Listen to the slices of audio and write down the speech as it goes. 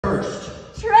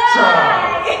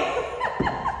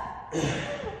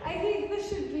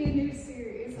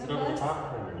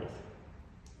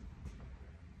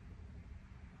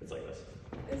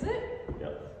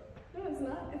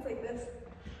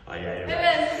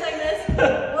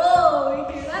Whoa,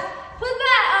 you hear that? Put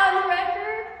that on the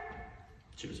record.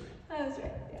 She was right. I was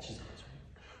right. Yeah. She's always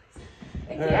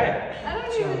right. Okay. All right. I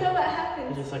don't even know what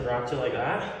happened. You just like rocked it like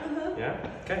that? Uh-huh. Yeah?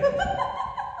 Okay.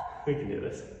 We can do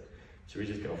this. Should we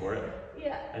just go for it?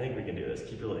 Yeah. I think we can do this.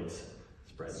 Keep your legs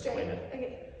spread. Straight. Pointed.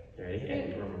 Okay. You ready?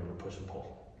 And remember push and pull.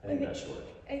 I think that should work.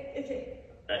 Okay.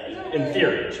 In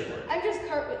theory, it should work. I'm just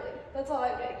cartwheeling. That's all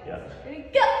I'm doing. Yeah. Ready,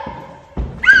 go!